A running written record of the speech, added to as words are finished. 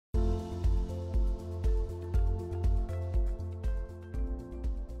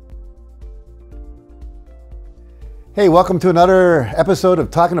Hey, welcome to another episode of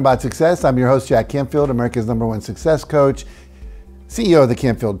Talking About Success. I'm your host, Jack Canfield, America's #1 success coach, CEO of the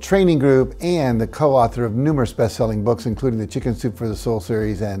Canfield Training Group, and the co-author of numerous best-selling books, including the Chicken Soup for the Soul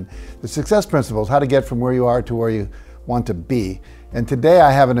series and the Success Principles, How to Get From Where You Are to Where You Want to Be. And today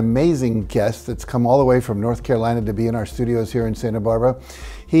I have an amazing guest that's come all the way from North Carolina to be in our studios here in Santa Barbara.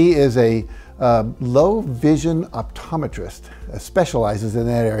 He is a low vision optometrist, specializes in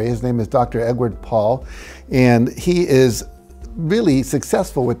that area. His name is Dr. Edward Paul, and he is really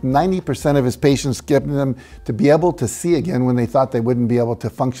successful with 90% of his patients, getting them to be able to see again when they thought they wouldn't be able to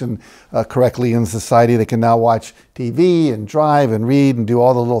function correctly in society. They can now watch TV and drive and read and do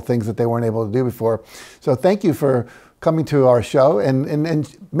all the little things that they weren't able to do before. So thank you for coming to our show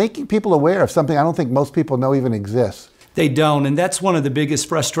and making people aware of something I don't think most people know even exists. They don't, and that's one of the biggest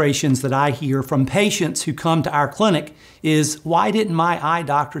frustrations that I hear from patients who come to our clinic is, why didn't my eye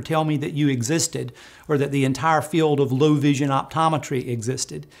doctor tell me that you existed, or that the entire field of low vision optometry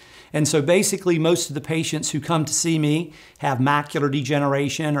existed? And so basically most of the patients who come to see me have macular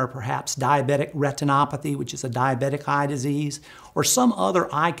degeneration or perhaps diabetic retinopathy, which is a diabetic eye disease, or some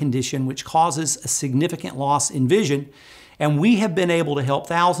other eye condition which causes a significant loss in vision. And we have been able to help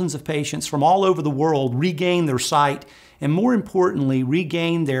thousands of patients from all over the world regain their sight and, more importantly,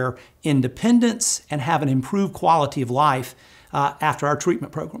 regain their independence and have an improved quality of life after our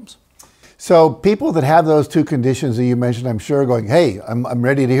treatment programs. So people that have those two conditions that you mentioned, I'm sure, are going, hey, I'm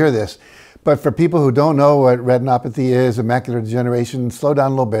ready to hear this. But for people who don't know what retinopathy is and macular degeneration, slow down a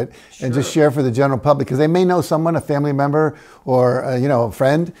little bit and just share for the general public, because they may know someone, a family member, or a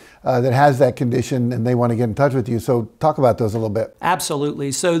friend that has that condition and they want to get in touch with you. So talk about those a little bit.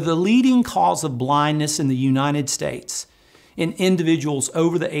 Absolutely. So the leading cause of blindness in the United States in individuals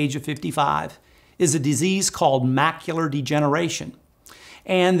over the age of 55 is a disease called macular degeneration.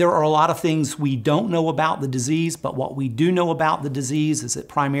 And there are a lot of things we don't know about the disease, but what we do know about the disease is it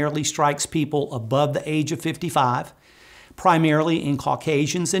primarily strikes people above the age of 55, primarily in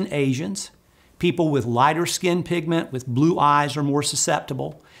Caucasians and Asians. People with lighter skin pigment, with blue eyes, are more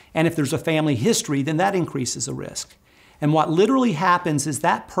susceptible. And if there's a family history, then that increases the risk. And what literally happens is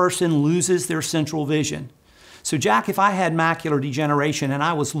that person loses their central vision. So Jack, if I had macular degeneration and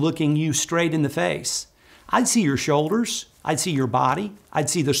I was looking you straight in the face, I'd see your shoulders, I'd see your body, I'd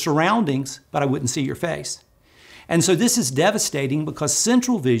see the surroundings, but I wouldn't see your face. And so this is devastating because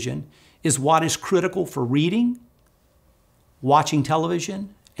central vision is what is critical for reading, watching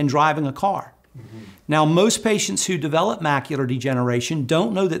television, and driving a car. Now, most patients who develop macular degeneration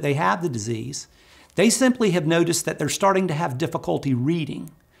don't know that they have the disease. They simply have noticed that they're starting to have difficulty reading,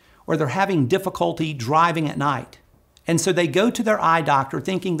 or they're having difficulty driving at night. And so they go to their eye doctor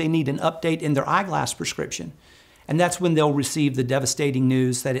thinking they need an update in their eyeglass prescription. And that's when they'll receive the devastating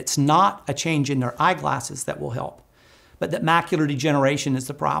news that it's not a change in their eyeglasses that will help, but that macular degeneration is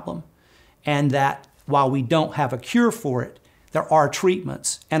the problem. And that while we don't have a cure for it, there are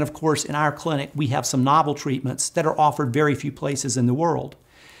treatments. And of course, in our clinic, we have some novel treatments that are offered very few places in the world.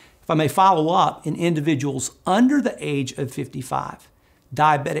 If I may follow up, in individuals under the age of 55,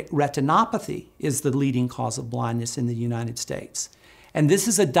 diabetic retinopathy is the leading cause of blindness in the United States. And this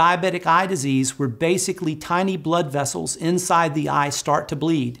is a diabetic eye disease where basically tiny blood vessels inside the eye start to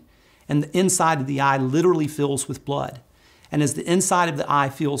bleed, and the inside of the eye literally fills with blood. And as the inside of the eye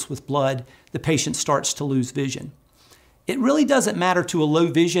fills with blood, the patient starts to lose vision. It really doesn't matter to a low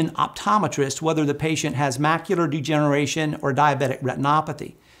vision optometrist whether the patient has macular degeneration or diabetic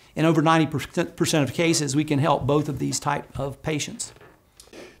retinopathy. In over 90% of cases, we can help both of these type of patients.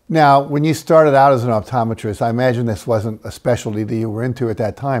 Now, when you started out as an optometrist, I imagine this wasn't a specialty that you were into at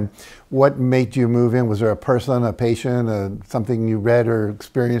that time. What made you move in? Was there a person, a patient, something you read or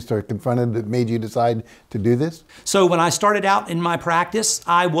experienced or confronted that made you decide to do this? So when I started out in my practice,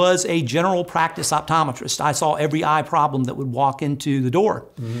 I was a general practice optometrist. I saw every eye problem that would walk into the door.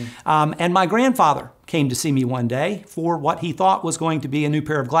 And my grandfather came to see me one day for what he thought was going to be a new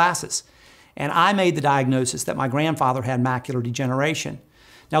pair of glasses. And I made the diagnosis that my grandfather had macular degeneration.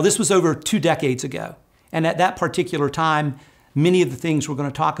 Now, this was over 2 decades ago, and at that particular time, many of the things we're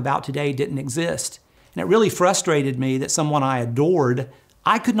going to talk about today didn't exist. And it really frustrated me that someone I adored,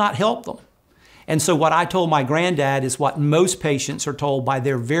 I could not help them. And so what I told my granddad is what most patients are told by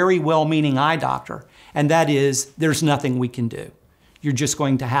their very well-meaning eye doctor, and that is, there's nothing we can do. You're just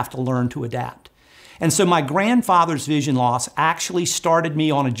going to have to learn to adapt. And so my grandfather's vision loss actually started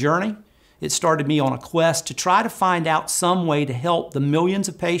me on a journey. It started me on a quest to try to find out some way to help the millions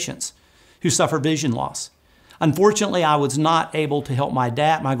of patients who suffer vision loss. Unfortunately, I was not able to help my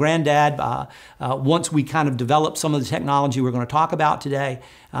granddad, once we kind of developed some of the technology we're going to talk about today.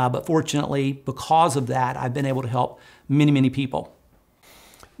 But fortunately, because of that, I've been able to help many, many people.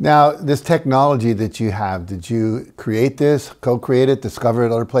 Now, this technology that you have, did you create this, co-create it, discover it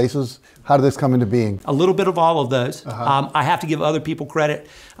at other places? How did this come into being? A little bit of all of those. I have to give other people credit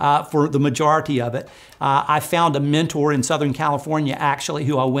for the majority of it. I found a mentor in Southern California, actually,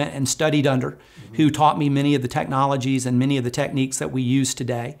 who I went and studied under, who taught me many of the technologies and many of the techniques that we use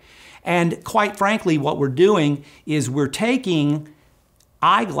today. And quite frankly, what we're doing is we're taking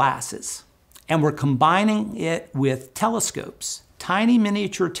eyeglasses and we're combining it with telescopes, tiny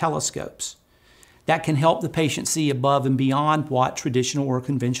miniature telescopes that can help the patient see above and beyond what traditional or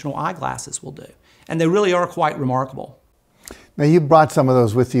conventional eyeglasses will do. And they really are quite remarkable. Now, you brought some of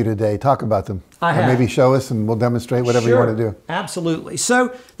those with you today. Talk about them. I have. Or maybe show us and we'll demonstrate whatever you want to do. Absolutely.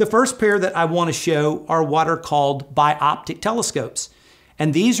 So the first pair that I want to show are what are called bioptic telescopes.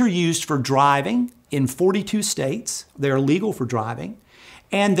 And these are used for driving in 42 states. They're legal for driving.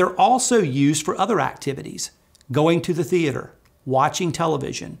 And they're also used for other activities, going to the theater, watching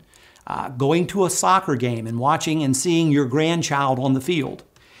television, going to a soccer game and watching and seeing your grandchild on the field.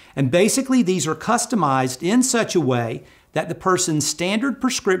 And basically, these are customized in such a way that the person's standard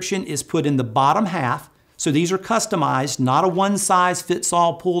prescription is put in the bottom half. So these are customized, not a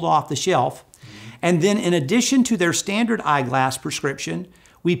one-size-fits-all pulled off the shelf. And then in addition to their standard eyeglass prescription,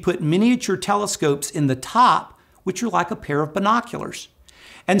 we put miniature telescopes in the top, which are like a pair of binoculars.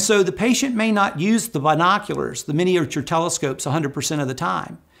 And so the patient may not use the binoculars, the miniature telescopes, 100% of the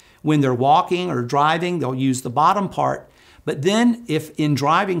time. When they're walking or driving, they'll use the bottom part. But then if in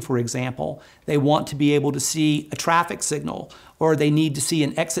driving, for example, they want to be able to see a traffic signal or they need to see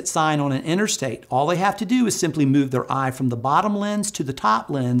an exit sign on an interstate, all they have to do is simply move their eye from the bottom lens to the top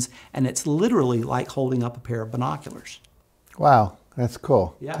lens, and it's literally like holding up a pair of binoculars. Wow, that's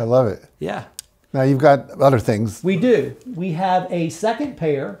cool. Yeah. I love it. Yeah. Now, you've got other things. We do. We have a second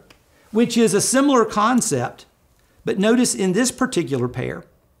pair, which is a similar concept, but notice in this particular pair,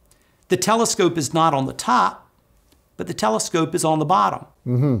 the telescope is not on the top, but the telescope is on the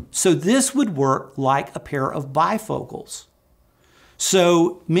bottom. So this would work like a pair of bifocals.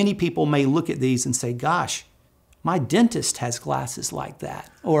 So many people may look at these and say, gosh, my dentist has glasses like that.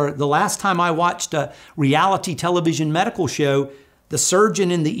 Or the last time I watched a reality television medical show, the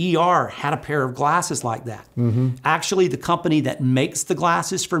surgeon in the ER had a pair of glasses like that. Actually, the company that makes the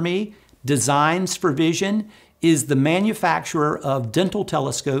glasses for me, Designs for Vision, is the manufacturer of dental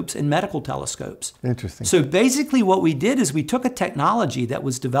telescopes and medical telescopes. Interesting. So basically what we did is we took a technology that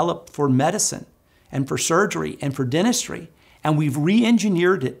was developed for medicine and for surgery and for dentistry, and we've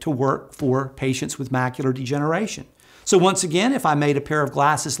re-engineered it to work for patients with macular degeneration. So once again, if I made a pair of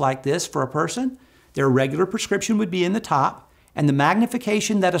glasses like this for a person, their regular prescription would be in the top, and the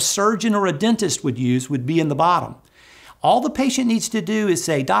magnification that a surgeon or a dentist would use would be in the bottom. All the patient needs to do is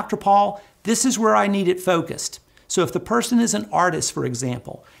say, Dr. Paul, this is where I need it focused. So if the person is an artist, for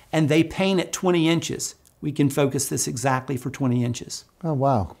example, and they paint at 20 inches, we can focus this exactly for 20 inches. Oh,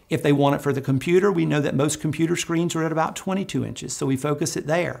 wow. If they want it for the computer, we know that most computer screens are at about 22 inches, so we focus it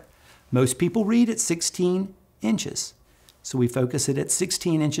there. Most people read at 16 inches, so we focus it at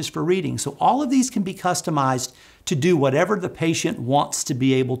 16 inches for reading. So all of these can be customized to do whatever the patient wants to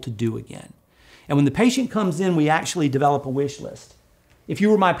be able to do again. And when the patient comes in, we actually develop a wish list. If you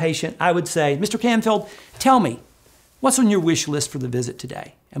were my patient, I would say, Mr. Canfield, tell me, what's on your wish list for the visit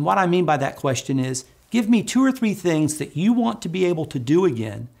today? And what I mean by that question is, give me 2 or 3 things that you want to be able to do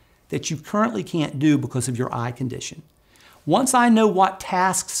again that you currently can't do because of your eye condition. Once I know what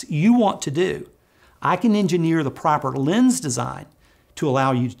tasks you want to do, I can engineer the proper lens design to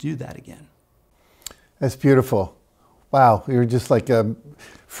allow you to do that again. That's beautiful. Wow, you're just like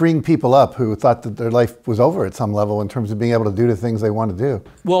freeing people up who thought that their life was over at some level in terms of being able to do the things they want to do.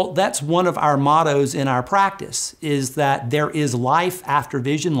 Well, that's one of our mottos in our practice, is that there is life after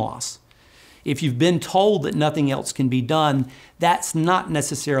vision loss. If you've been told that nothing else can be done, that's not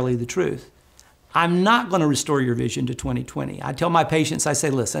necessarily the truth. I'm not going to restore your vision to 20/20. I tell my patients, I say,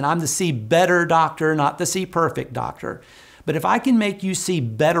 listen, I'm the see better doctor, not the see perfect doctor. But if I can make you see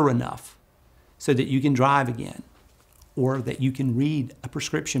better enough so that you can drive again, or that you can read a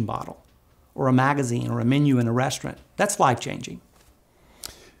prescription bottle, or a magazine, or a menu in a restaurant, that's life-changing.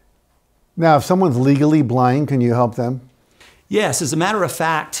 Now, if someone's legally blind, can you help them? Yes, as a matter of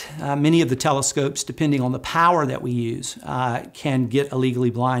fact, many of the telescopes, depending on the power that we use, can get a legally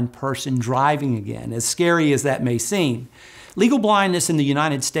blind person driving again, as scary as that may seem. Legal blindness in the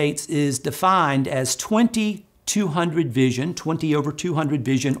United States is defined as 20/200 vision, 20/200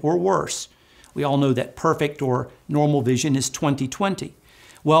 vision or worse, We all know that perfect or normal vision is 20/20.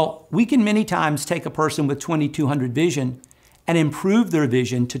 Well, we can many times take a person with 2200 vision and improve their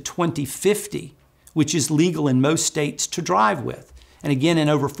vision to 20/50, which is legal in most states to drive with. And again, in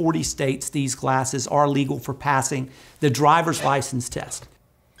over 40 states, these glasses are legal for passing the driver's license test.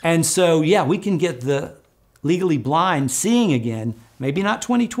 And so, yeah, we can get the legally blind seeing again, maybe not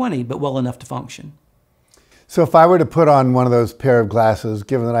 20/20, but well enough to function. So if I were to put on one of those pair of glasses,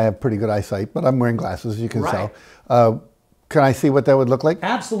 given that I have pretty good eyesight, but I'm wearing glasses, you can Right. tell, can I see what that would look like?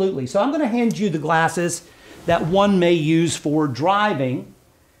 Absolutely. So I'm going to hand you the glasses that one may use for driving.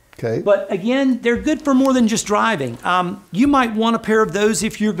 Okay. But again, they're good for more than just driving. You might want a pair of those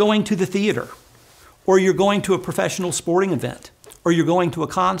if you're going to the theater, or you're going to a professional sporting event, or you're going to a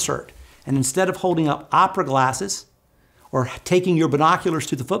concert. And instead of holding up opera glasses or taking your binoculars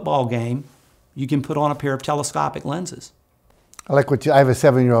to the football game, you can put on a pair of telescopic lenses. I like what I have a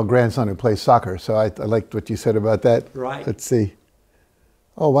 7-year-old grandson who plays soccer, so I liked what you said about that. Right. Let's see.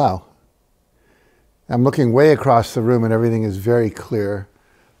 Oh, wow. I'm looking way across the room and everything is very clear.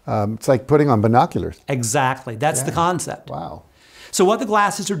 It's like putting on binoculars. Exactly. That's the concept. Wow. So what the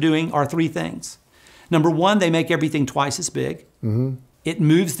glasses are doing are three things. Number one, they make everything twice as big. Mm-hmm. It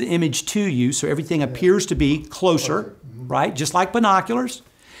moves the image to you, so everything appears to be closer, right? Just like binoculars.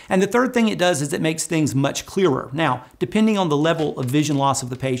 And the third thing it does is it makes things much clearer. Now, depending on the level of vision loss of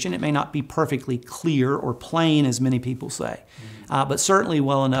the patient, it may not be perfectly clear or plain, as many people say, but certainly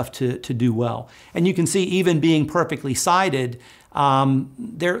well enough to do well. And you can see, even being perfectly sighted,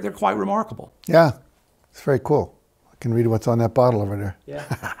 they're quite remarkable. Yeah, it's very cool. I can read what's on that bottle over there. Yeah,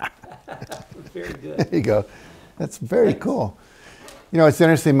 very good. There you go. That's very cool. You know, it's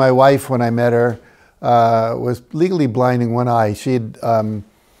interesting. My wife, when I met her, was legally blind in one eye. She had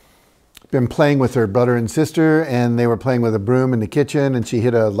been playing with her brother and sister, and they were playing with a broom in the kitchen, and she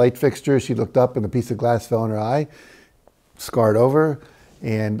hit a light fixture. She looked up, and a piece of glass fell in her eye, scarred over,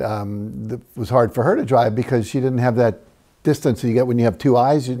 and it was hard for her to drive because she didn't have that distance that you get when you have two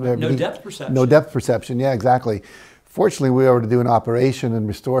eyes. No depth perception. No depth perception, yeah, exactly. Fortunately, we were able to do an operation and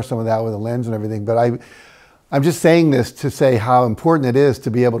restore some of that with a lens and everything, but I'm just saying this to say how important it is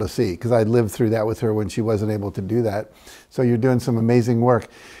to be able to see, because I lived through that with her when she wasn't able to do that. So you're doing some amazing work.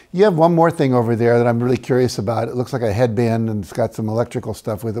 You have one more thing over there that I'm really curious about. It looks like a headband and it's got some electrical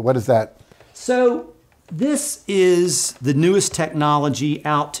stuff with it. What is that? So this is the newest technology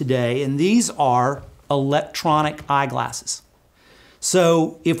out today, and these are electronic eyeglasses.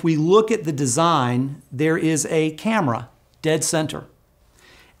 So if we look at the design, there is a camera dead center.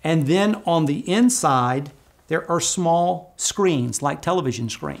 And then on the inside, there are small screens, like television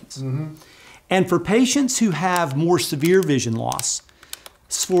screens. Mm-hmm. And for patients who have more severe vision loss,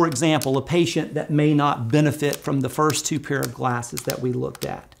 for example, a patient that may not benefit from the first two pair of glasses that we looked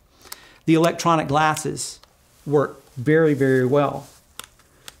at, the electronic glasses work very, very well.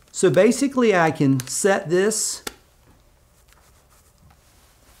 So basically, I can set this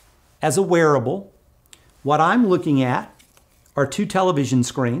as a wearable. What I'm looking at are two television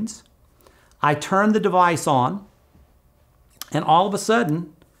screens. I turn the device on, and all of a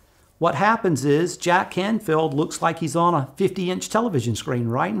sudden, what happens is Jack Canfield looks like he's on a 50-inch television screen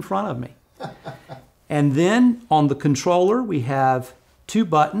right in front of me. And then on the controller, we have two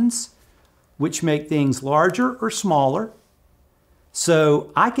buttons which make things larger or smaller.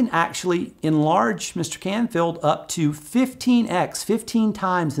 So I can actually enlarge Mr. Canfield up to 15x, 15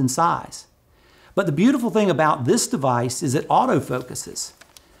 times in size. But the beautiful thing about this device is it autofocuses.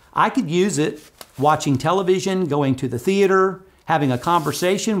 I could use it watching television, going to the theater, having a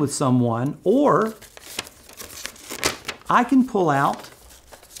conversation with someone, or I can pull out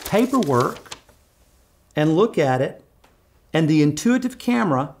paperwork and look at it, and the intuitive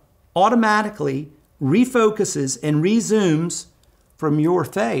camera automatically refocuses and rezooms from your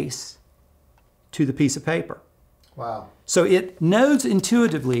face to the piece of paper. Wow. So it knows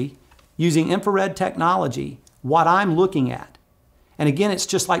intuitively, using infrared technology, what I'm looking at. And again, it's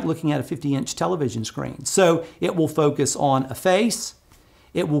just like looking at a 50-inch television screen. So it will focus on a face.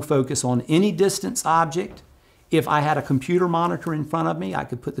 It will focus on any distance object. If I had a computer monitor in front of me, I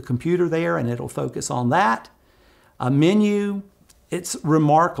could put the computer there and it'll focus on that. A menu, it's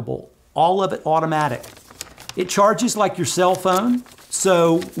remarkable. All of it automatic. It charges like your cell phone.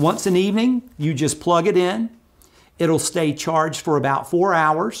 So once an evening, you just plug it in. It'll stay charged for about 4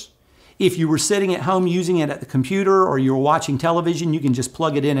 hours. If you were sitting at home using it at the computer or you were watching television, you can just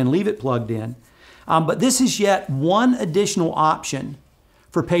plug it in and leave it plugged in. But this is yet one additional option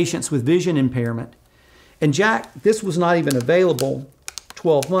for patients with vision impairment. And Jack, this was not even available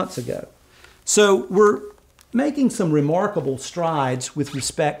 12 months ago. So we're making some remarkable strides with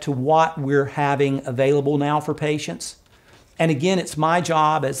respect to what we're having available now for patients. And again, it's my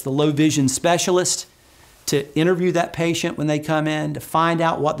job as the low vision specialist to interview that patient when they come in, to find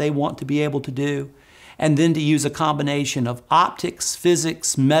out what they want to be able to do, and then to use a combination of optics,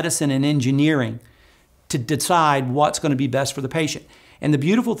 physics, medicine, and engineering to decide what's going to be best for the patient. And the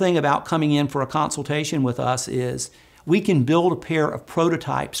beautiful thing about coming in for a consultation with us is we can build a pair of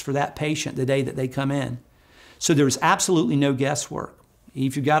prototypes for that patient the day that they come in. So there's absolutely no guesswork.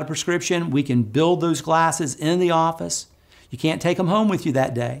 If you've got a prescription, we can build those glasses in the office. You can't take them home with you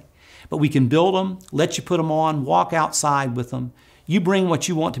that day, but we can build them, let you put them on, walk outside with them. You bring what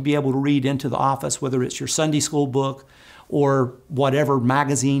you want to be able to read into the office, whether it's your Sunday school book or whatever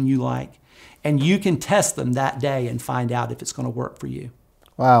magazine you like, and you can test them that day and find out if it's going to work for you.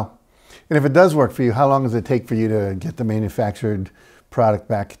 Wow. And if it does work for you, how long does it take for you to get the manufactured product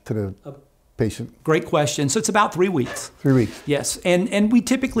back to the patient? Great question. So it's about 3 weeks. 3 weeks. Yes. And we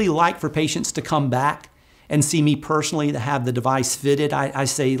typically like for patients to come back and see me personally to have the device fitted. I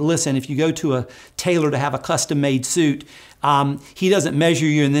say, listen, if you go to a tailor to have a custom-made suit, he doesn't measure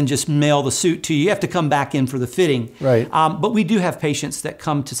you and then just mail the suit to you. You have to come back in for the fitting. Right. But we do have patients that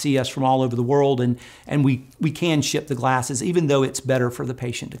come to see us from all over the world, and we can ship the glasses, even though it's better for the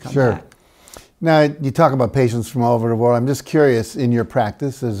patient to come back. Now, you talk about patients from all over the world. I'm just curious, in your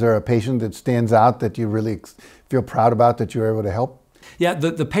practice, is there a patient that stands out that you really feel proud about that you're able to help? Yeah,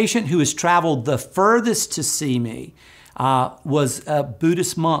 the patient who has traveled the furthest to see me was a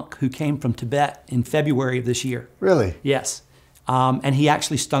Buddhist monk who came from Tibet in February of this year. Really? Yes. And he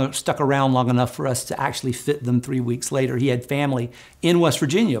actually stuck around long enough for us to actually fit them 3 weeks later. He had family in West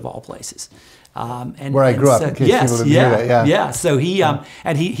Virginia, of all places. Where I grew up, in case people didn't hear that. Yeah. So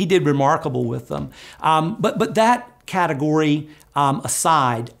he did remarkable with them. But that category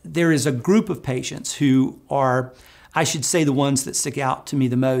aside, there is a group of patients who are, I should say, the ones that stick out to me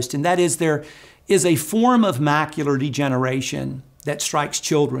the most, and that is there is a form of macular degeneration that strikes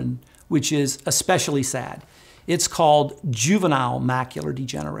children, which is especially sad. It's called juvenile macular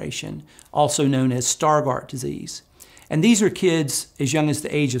degeneration, also known as Stargardt disease. And these are kids as young as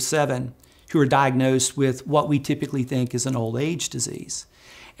the age of 7 who are diagnosed with what we typically think is an old age disease.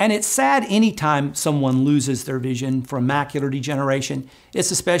 And it's sad anytime someone loses their vision from macular degeneration.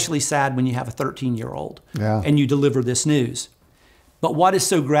 It's especially sad when you have a 13-year-old and you deliver this news. But what is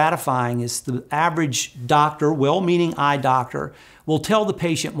so gratifying is the average doctor, well-meaning eye doctor, will tell the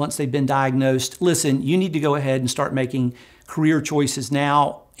patient once they've been diagnosed, listen, you need to go ahead and start making career choices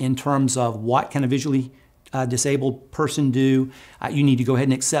now in terms of what can a visually disabled person do. You need to go ahead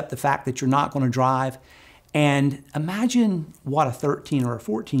and accept the fact that you're not going to drive. And imagine what a 13 or a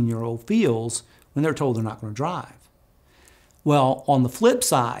 14-year-old feels when they're told they're not going to drive. Well, on the flip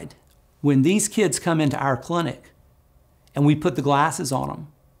side, when these kids come into our clinic and we put the glasses on them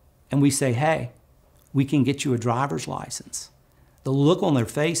and we say, hey, we can get you a driver's license, the look on their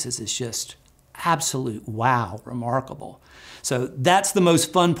faces is just absolute wow, remarkable. So that's the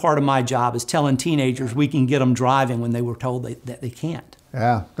most fun part of my job, is telling teenagers we can get them driving when they were told that they can't.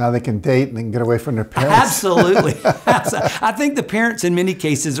 Yeah, now they can date and they can get away from their parents. Absolutely. I think the parents in many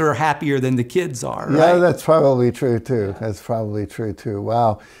cases are happier than the kids are, right? Yeah, that's probably true too. That's probably true too.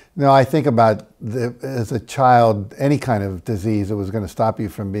 Wow. No, I think about as a child, any kind of disease that was going to stop you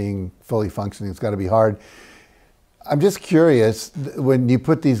from being fully functioning, it's got to be hard. I'm just curious, when you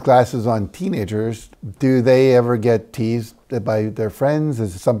put these glasses on teenagers, do they ever get teased by their friends?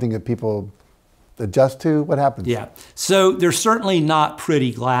 Is it something that people adjust to? What happens? Yeah, so they're certainly not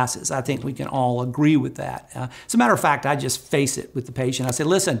pretty glasses. I think we can all agree with that. As a matter of fact, I just face it with the patient. I say,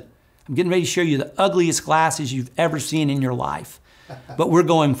 listen, I'm getting ready to show you the ugliest glasses you've ever seen in your life, but we're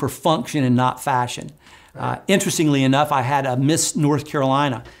going for function and not fashion. Interestingly enough, I had a Miss North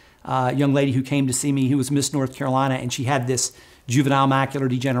Carolina, a young lady who came to see me who was Miss North Carolina, and she had this juvenile macular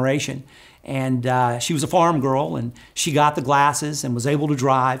degeneration. And she was a farm girl, and she got the glasses and was able to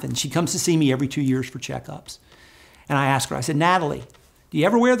drive, and she comes to see me every 2 years for checkups. And I asked her, I said, Natalie, do you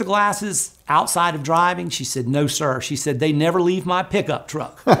ever wear the glasses outside of driving? She said, no, sir. She said, they never leave my pickup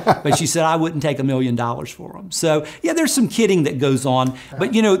truck. But she said, I wouldn't take $1 million for them. So yeah, there's some kidding that goes on.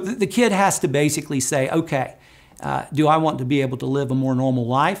 But you know, the kid has to basically say, okay, do I want to be able to live a more normal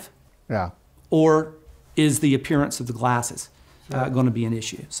life? Yeah. Or is the appearance of the glasses going to be an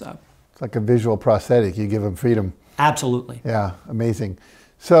issue? So it's like a visual prosthetic. You give them freedom. Absolutely. Yeah, amazing.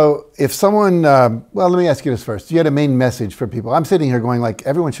 So if someone, well, let me ask you this first. You had a main message for people. I'm sitting here going like,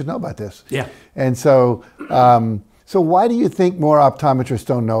 everyone should know about this. Yeah. And so So why do you think more optometrists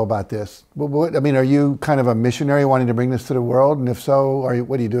don't know about this? I mean, are you kind of a missionary wanting to bring this to the world? And if so,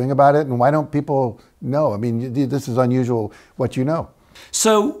 what are you doing about it? And why don't people know? I mean, this is unusual what you know.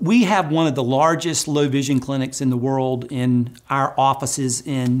 So we have one of the largest low vision clinics in the world in our offices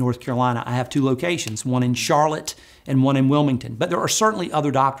in North Carolina. I have 2 locations, one in Charlotte and one in Wilmington. But there are certainly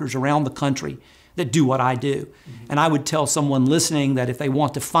other doctors around the country that do what I do. And I would tell someone listening that if they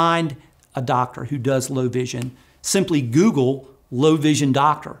want to find a doctor who does low vision, simply Google low vision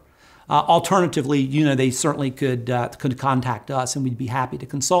doctor. Alternatively, they certainly could contact us and we'd be happy to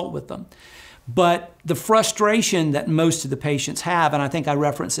consult with them. But the frustration that most of the patients have, and I think I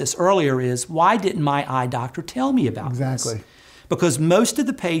referenced this earlier, is why didn't my eye doctor tell me about this? Exactly. Because most of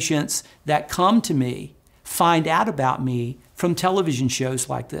the patients that come to me find out about me from television shows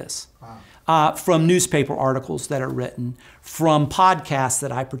like this. Wow. From newspaper articles that are written, from podcasts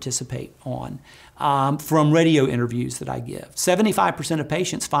that I participate on, from radio interviews that I give. 75% of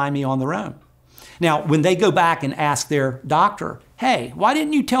patients find me on their own. Now, when they go back and ask their doctor, hey, why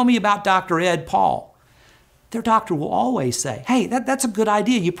didn't you tell me about Dr. Ed Paul? Their doctor will always say, hey, that's a good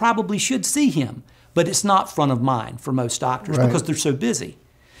idea. You probably should see him. But it's not front of mind for most doctors because they're so busy.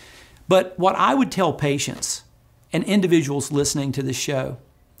 But what I would tell patients and individuals listening to this show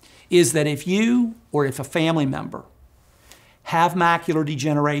is that if you or if a family member have macular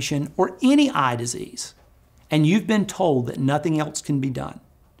degeneration or any eye disease, and you've been told that nothing else can be done,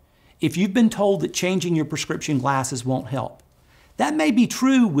 if you've been told that changing your prescription glasses won't help, that may be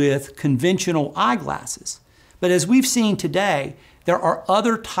true with conventional eyeglasses. But as we've seen today, there are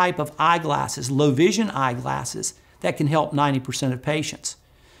other type of eyeglasses, low vision eyeglasses, that can help 90% of patients.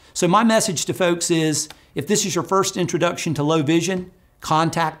 So my message to folks is, if this is your first introduction to low vision,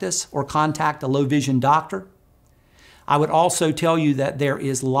 contact us or contact a low vision doctor. I would also tell you that there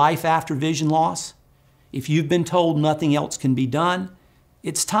is life after vision loss. If you've been told nothing else can be done,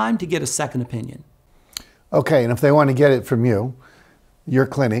 it's time to get a second opinion. Okay, and if they want to get it from you, your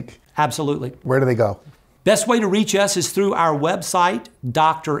clinic. Absolutely. Where do they go? Best way to reach us is through our website,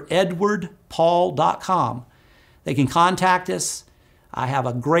 dredwardpaul.com. They can contact us. I have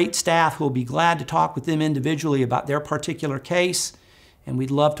a great staff who will be glad to talk with them individually about their particular case, and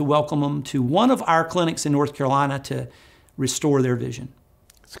we'd love to welcome them to one of our clinics in North Carolina to restore their vision.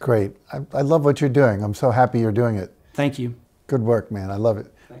 It's great. I love what you're doing. I'm so happy you're doing it. Thank you. Good work, man. I love it.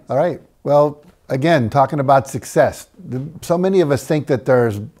 Thanks. All right. Well, again, talking about success. So many of us think that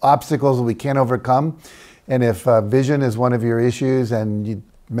there's obstacles that we can't overcome. And if vision is one of your issues and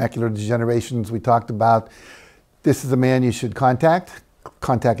macular degeneration, as we talked about, this is the man you should contact.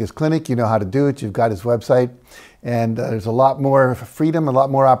 Contact his clinic. You know how to do it. You've got his website. And there's a lot more freedom, a lot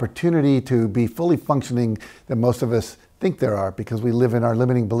more opportunity to be fully functioning than most of us think there are, because we live in our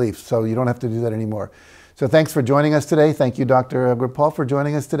limiting beliefs. So you don't have to do that anymore. So thanks for joining us today. Thank you, Dr. Edward Paul, for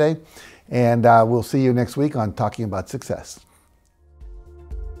joining us today. And we'll see you next week on Talking About Success.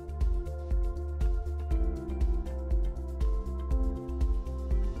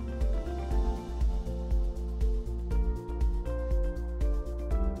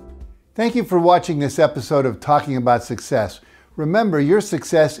 Thank you for watching this episode of Talking About Success. Remember, your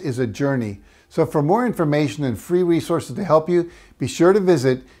success is a journey. So for more information and free resources to help you, be sure to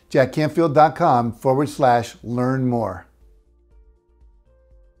visit jackcanfield.com/learn more.